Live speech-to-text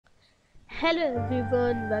Hello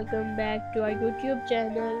everyone, welcome back to our YouTube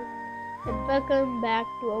channel and welcome back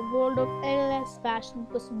to a world of endless fashion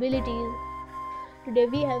possibilities. Today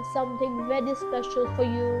we have something very special for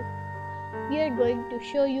you. We are going to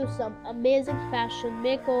show you some amazing fashion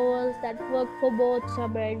makeovers that work for both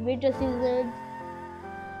summer and winter seasons.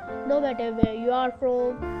 No matter where you are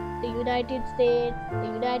from, the United States, the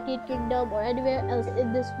United Kingdom or anywhere else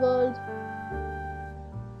in this world.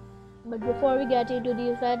 But before we get into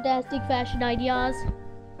these fantastic fashion ideas,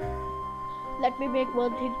 let me make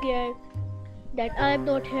one thing clear, that I am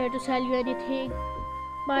not here to sell you anything.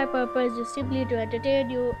 My purpose is simply to entertain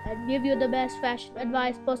you and give you the best fashion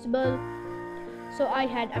advice possible. So I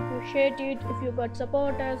had appreciated if you could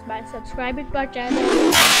support us by subscribing to our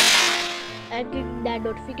channel and clicking that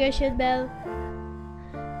notification bell.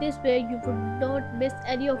 This way you would not miss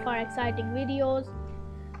any of our exciting videos.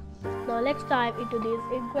 Now let's dive into these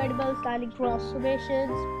incredible styling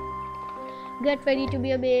transformations. Get ready to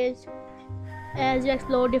be amazed as you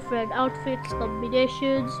explore different outfits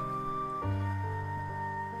combinations.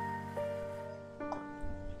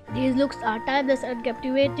 These looks are timeless and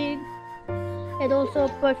captivating, and also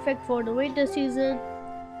perfect for the winter season.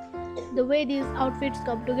 The way these outfits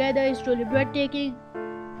come together is truly breathtaking.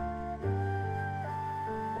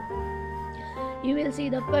 You will see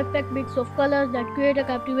the perfect mix of colors that create a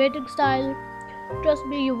captivating style. Trust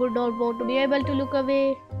me, you would not want to be able to look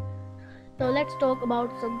away. Now let's talk about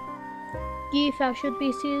some key fashion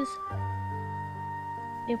pieces.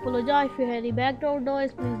 I apologize if you hear any background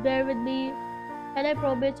noise, please bear with me, and I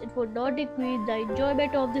promise it will not decrease the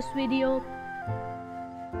enjoyment of this video.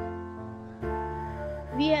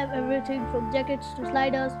 We have everything from jackets to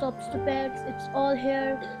sliders, tops to pants, it's all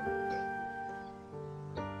here.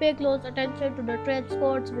 Pay close attention to the trend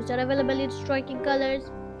spots which are available in striking colors.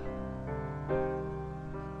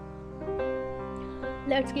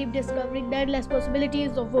 Let's keep discovering the endless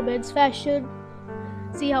possibilities of women's fashion.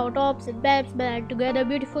 See how tops and pants blend together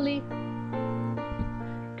beautifully,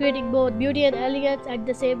 creating both beauty and elegance at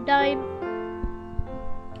the same time.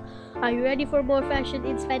 Are you ready for more fashion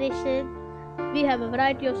inspiration? We have a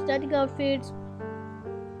variety of stunning outfits,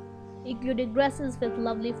 including dresses with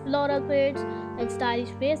lovely floral prints and stylish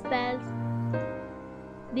waistbands.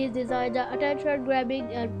 These designs are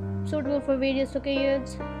attention-grabbing and suitable for various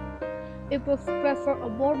occasions. If you prefer a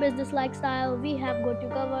more business-like style, we have got you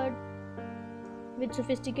covered with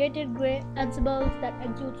sophisticated grey ensembles that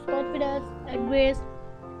exude confidence and grace.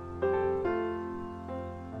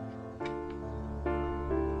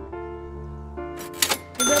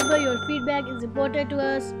 Remember, your feedback is important to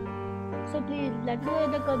us, so please let me know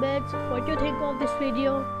in the comments what you think of this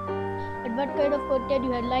video and what kind of content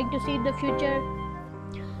you would like to see in the future.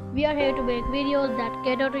 We are here to make videos that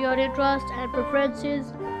cater to your interests and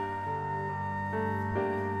preferences.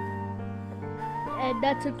 And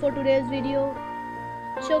that's it for today's video,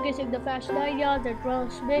 showcasing the fashion ideas and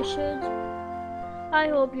transformations. I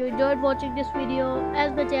hope you enjoyed watching this video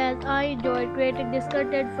as much as I enjoyed creating this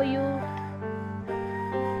content for you.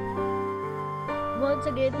 Once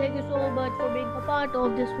again, thank you so much for being a part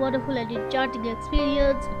of this wonderful and enchanting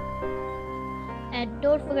experience. And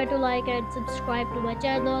don't forget to like and subscribe to my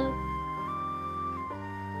channel.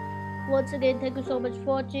 Once again, thank you so much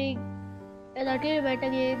for watching. And until we meet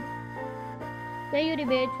again, may you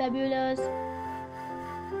remain fabulous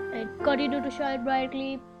and continue to shine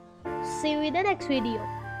brightly. See you in the next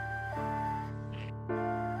video.